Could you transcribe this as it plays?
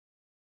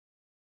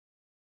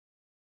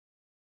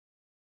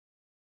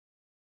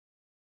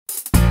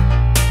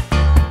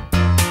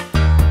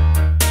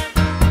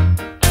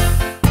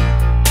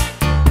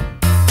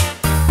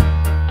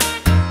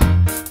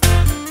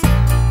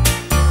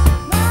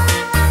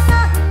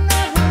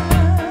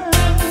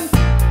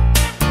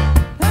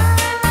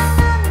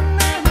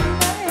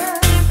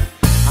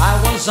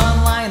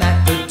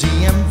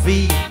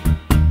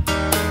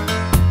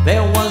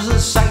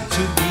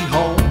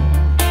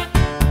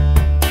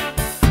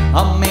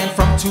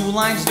2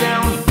 lines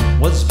down,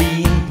 was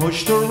being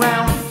pushed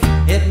around.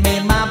 It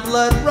made my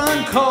blood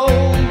run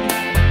cold.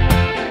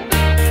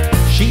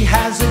 She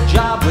has a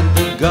job with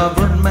the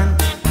government,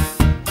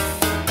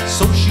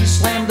 so she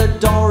slammed the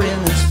door in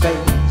his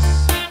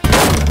face.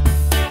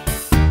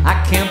 I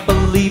can't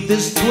believe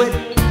this twit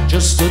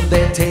just stood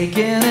there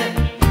taking it.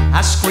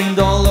 I screamed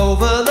all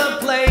over the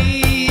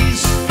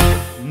place.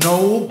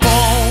 No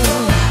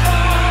balls.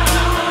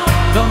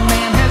 The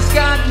man has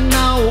got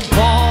no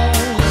balls.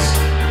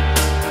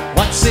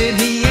 What's it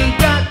he ain't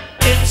got?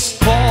 It's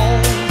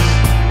balls.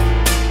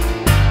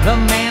 The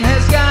man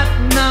has got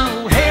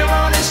no hair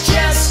on his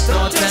chest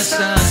or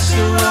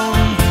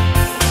testosterone.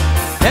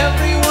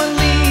 Everyone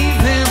leave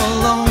him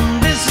alone.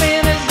 This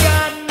man has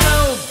got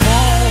no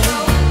balls.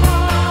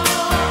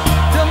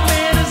 The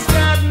man has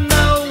got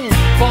no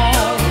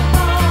balls.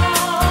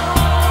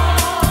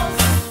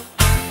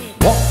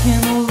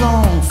 Walking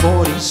along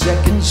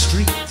 42nd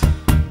Street,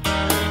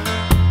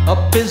 a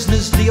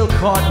business deal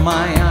caught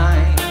my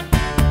eye.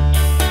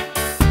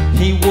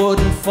 He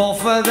wouldn't fall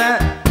for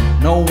that.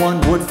 No one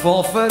would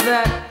fall for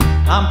that.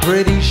 I'm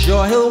pretty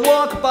sure he'll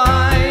walk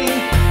by.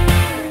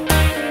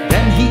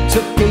 Then he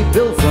took a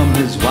bill from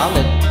his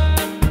wallet.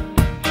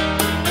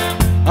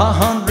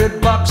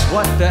 $100,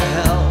 what the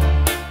hell?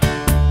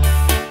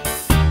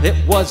 It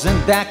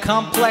wasn't that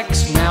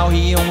complex. Now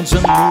he owns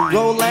a new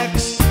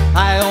Rolex.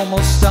 I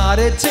almost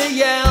started to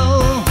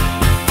yell.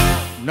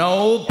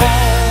 No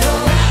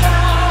balls.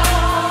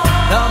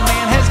 The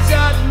man has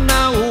got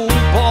no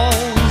balls.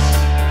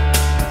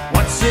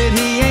 What's it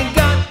he ain't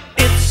got?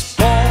 It's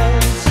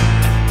balls.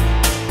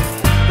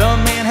 The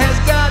man has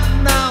got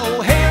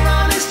no hair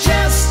on his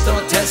chest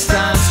or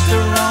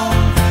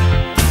testosterone.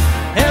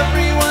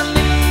 Everyone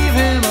leave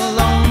him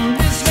alone.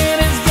 This man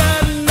has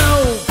got no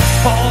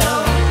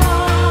balls.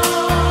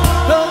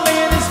 The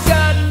man has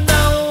got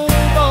no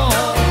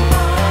balls.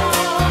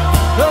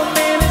 The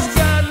man has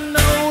got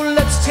no.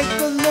 Let's take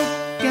a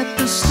look at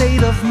the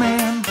state of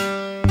man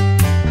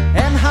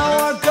and how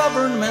our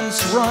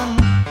governments run.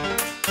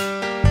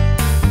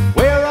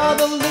 Where are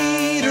the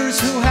leaders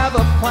who have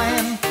a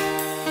plan?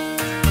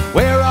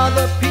 Where are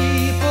the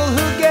people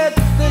who get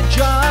the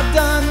job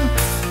done?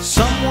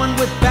 Someone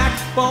with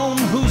backbone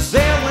who's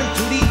there when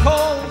duty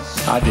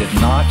calls. I did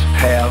not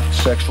have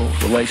sexual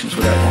relations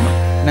with that woman.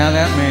 Now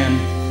that man,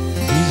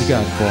 he's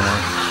got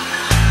balls.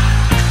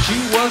 She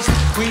was the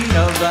queen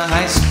of the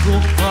high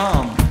school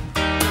prom.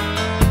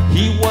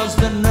 He was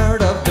the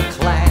nerd of the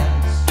class.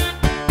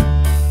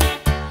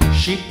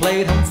 She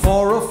played him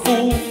for a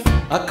fool,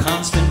 a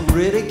constant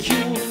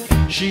ridicule.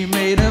 She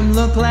made him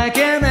look like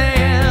an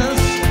ass.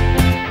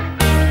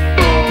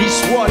 He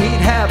swore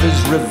he'd have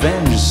his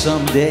revenge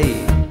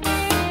someday,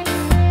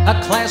 a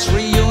class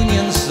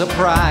reunion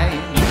surprise.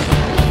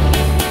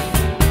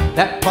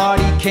 That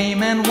party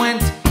came and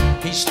went.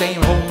 He stayed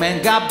home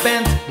and got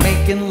bent,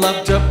 making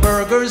love to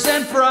burgers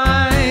and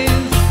fries.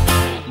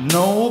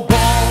 No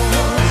balls.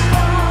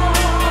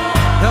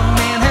 The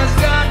man has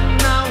got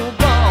no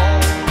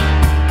balls.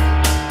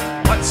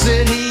 What's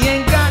it he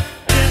ain't got?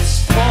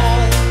 It's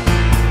balls.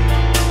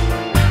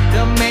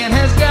 The man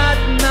has got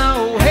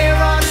no hair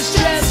on his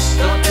chest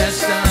or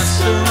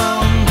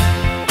testosterone.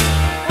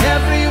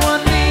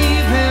 Everyone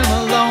leave him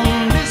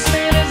alone. This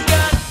man has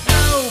got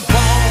no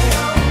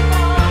balls.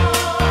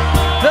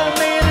 The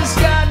man has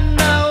got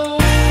no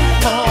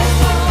balls.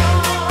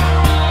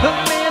 The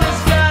man has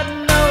got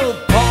no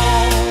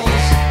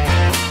balls.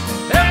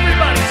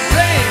 Everybody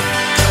say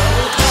no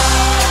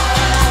balls.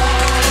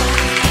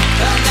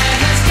 The man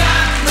has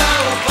got no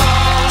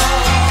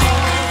balls.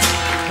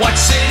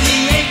 What's it he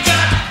ain't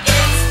got?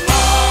 It's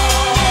balls.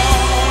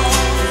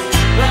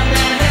 The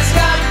man has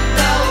got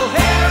no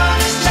hair on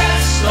his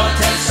chest or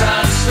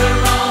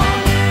testosterone.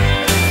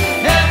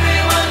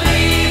 Everyone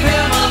leave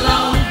him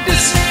alone.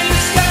 This man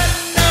has got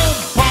no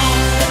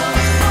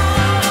balls.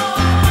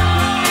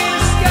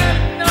 He's got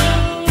no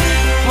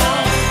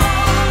balls.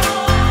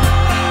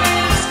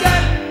 He's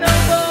got no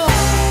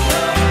balls.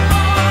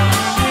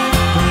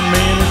 The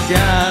man has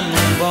got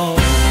no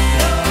balls.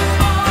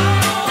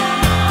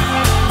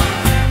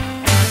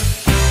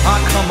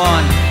 Ah, come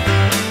on.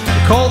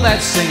 Call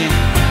that singing.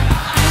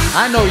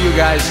 I know you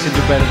guys can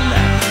do better than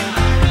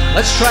that.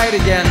 Let's try it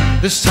again,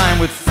 this time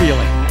with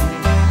feeling.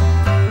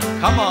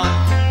 Come on.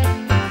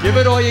 Give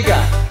it all you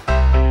got.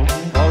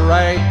 All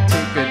right,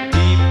 take a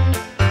deep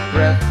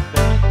breath.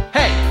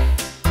 Hey,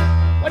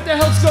 what the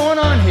hell's going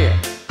on here?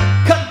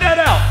 Cut that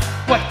out.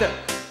 What the?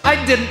 I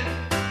didn't.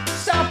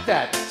 Stop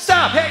that.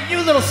 Stop. Hey,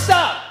 you little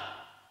stop.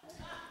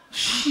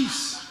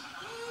 Jeez.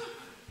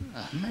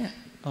 Oh, man.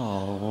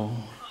 Oh,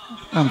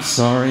 I'm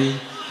sorry.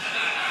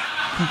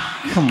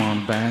 Come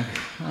on back.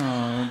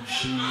 Oh,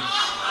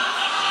 jeez.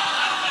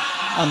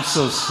 I'm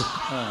so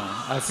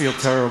I feel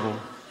terrible.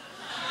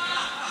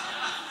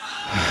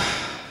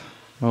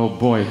 Oh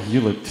boy,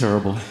 you look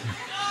terrible.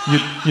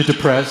 You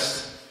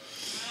depressed?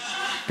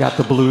 Got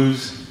the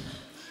blues?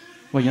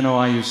 Well, you know,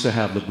 I used to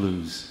have the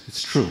blues.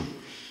 It's true.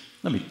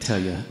 Let me tell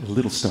you a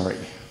little story.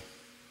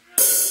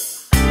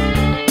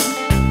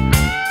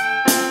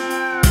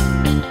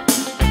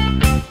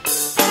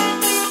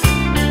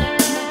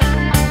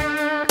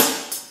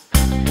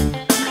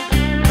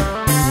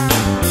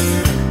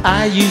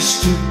 I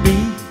used to be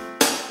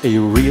a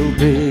real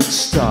big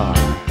star.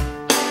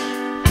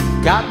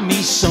 Got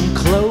me some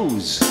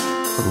clothes,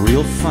 a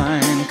real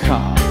fine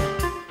car.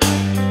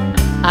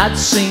 I'd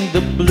sing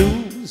the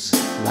blues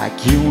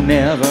like you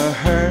never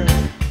heard.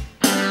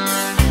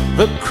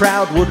 The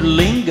crowd would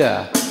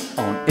linger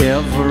on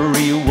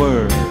every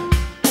word.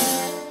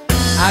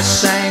 I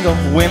sang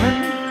of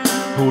women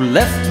who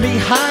left me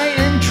high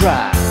and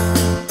dry.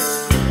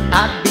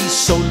 I'd be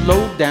so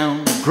low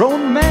down,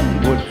 grown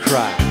men would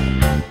cry.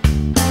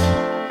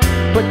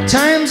 But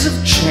times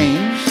have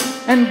changed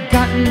and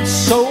gotten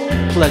so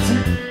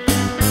pleasant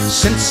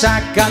since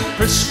I got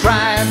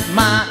prescribed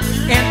my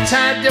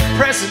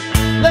antidepressant.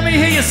 Let me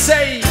hear you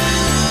say,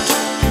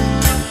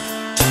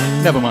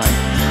 never mind.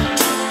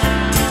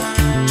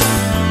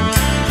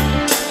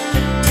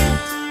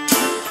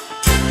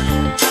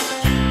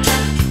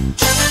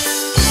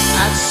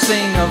 I'd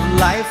sing of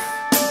life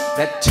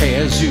that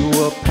tears you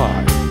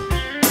apart.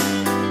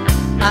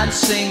 I'd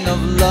sing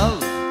of love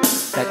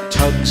that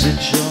tugs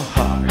at your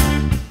heart.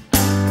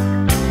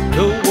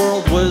 The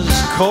world was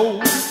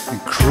cold and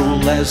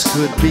cruel as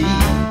could be.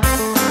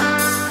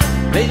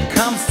 They'd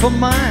come for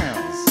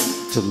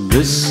miles to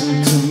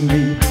listen to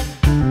me.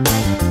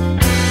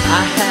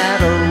 I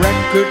had a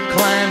record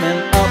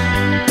climbing up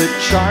the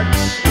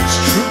charts, it's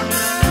true,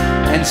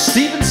 and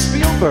Steven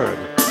Spielberg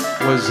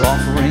was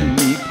offering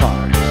me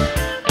parts.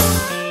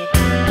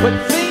 But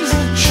things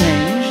have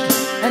changed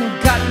and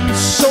gotten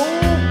so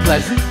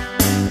pleasant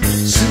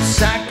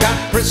since I got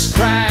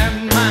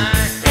prescribed my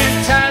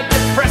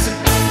antidepressant.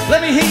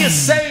 Let me hear you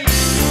say,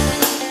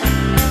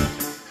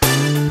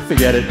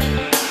 forget it.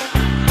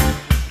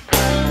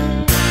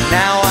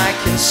 Now I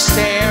can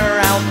stare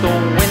out the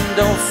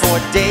window for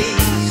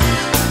days.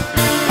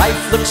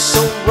 Life looks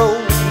so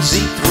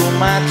rosy through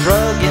my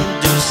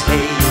drug-induced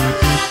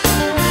haze.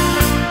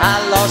 I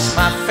lost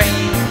my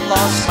fame,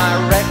 lost my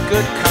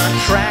record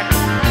contract,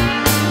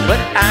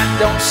 but I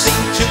don't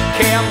seem to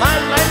care. My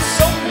life's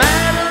so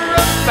matter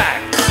of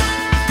fact.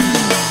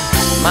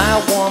 My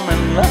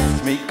woman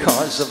left me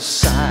cause of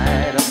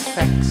side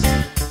effects.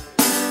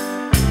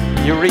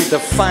 You read the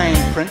fine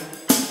print,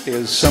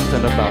 there's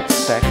something about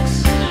sex.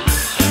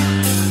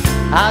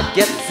 I'll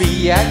get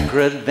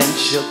Viagra, then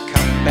she'll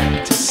come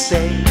back to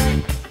stay.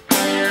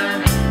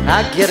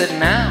 I get it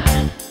now,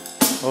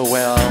 oh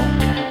well,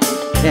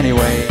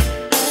 anyway.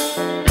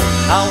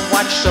 I'll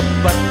watch the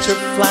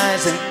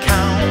butterflies and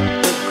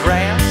count the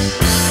grass.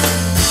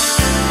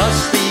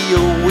 Must be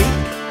a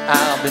week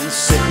I've been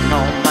sitting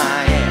on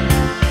my ass.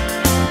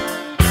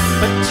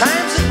 But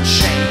times have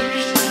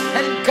changed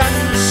and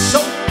gotten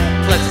so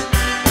pleasant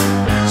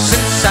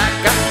since I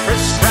got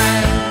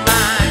prescribed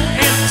my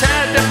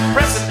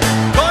antidepressant.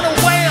 Gonna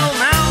wail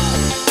now.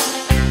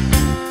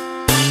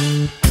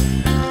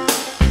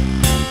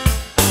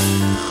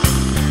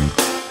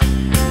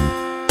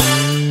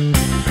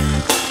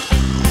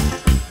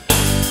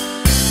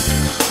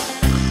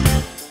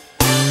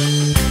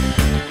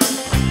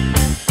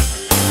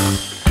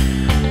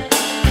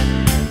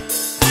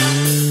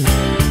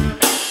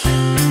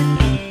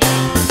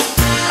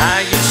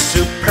 I used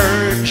to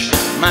purge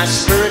my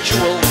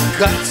spiritual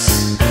guts.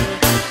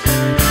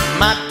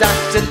 My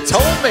doctor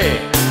told me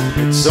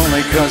it's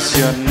only 'cause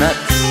you're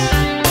nuts.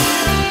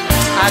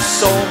 I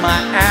sold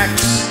my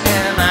axe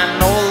and I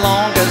no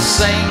longer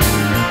sing.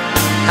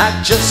 I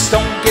just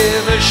don't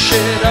give a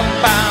shit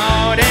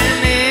about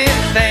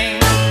anything.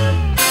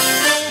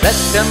 Let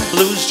them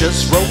blues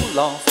just roll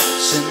off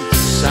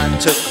since I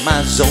took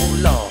my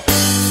Zoloft.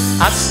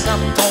 I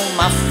stopped on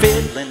my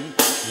fiddling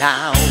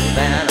now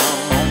that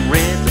I'm on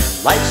rhythm.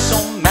 Life's so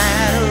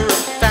matter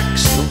of fact,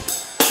 so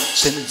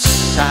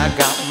since I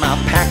got my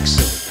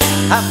Paxil,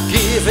 I've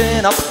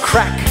given up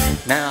crack,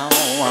 now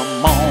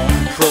I'm on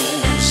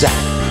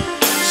Prozac.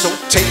 So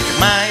take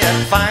my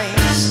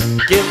advice,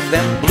 give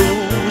them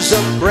blues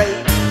a break.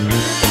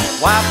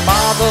 Why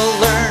bother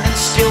learning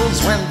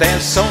skills when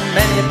there's so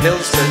many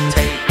pills to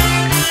take?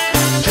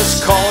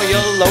 Just call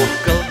your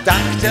local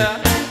doctor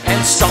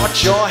and start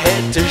your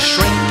head to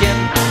shrinking.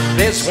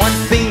 There's one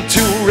thing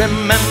to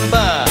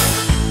remember.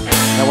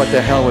 Now what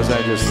the hell was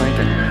I just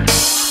thinking?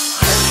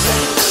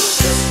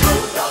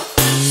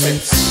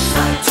 Since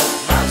I took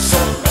my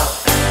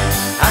Zoloft,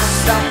 I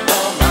stopped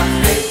all my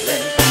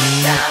fiddling.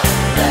 Now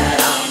that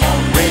I'm on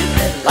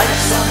rhythm,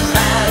 life's a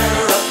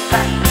matter of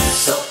fact.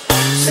 So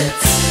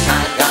since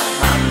I got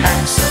my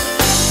Paxil,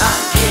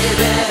 I'm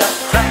giving up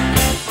crack.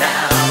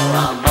 Now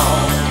I'm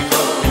on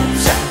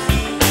Prozac.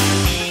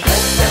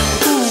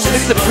 Ooh,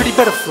 this is a pretty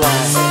butterfly.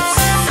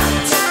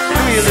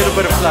 Give me a little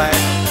butterfly.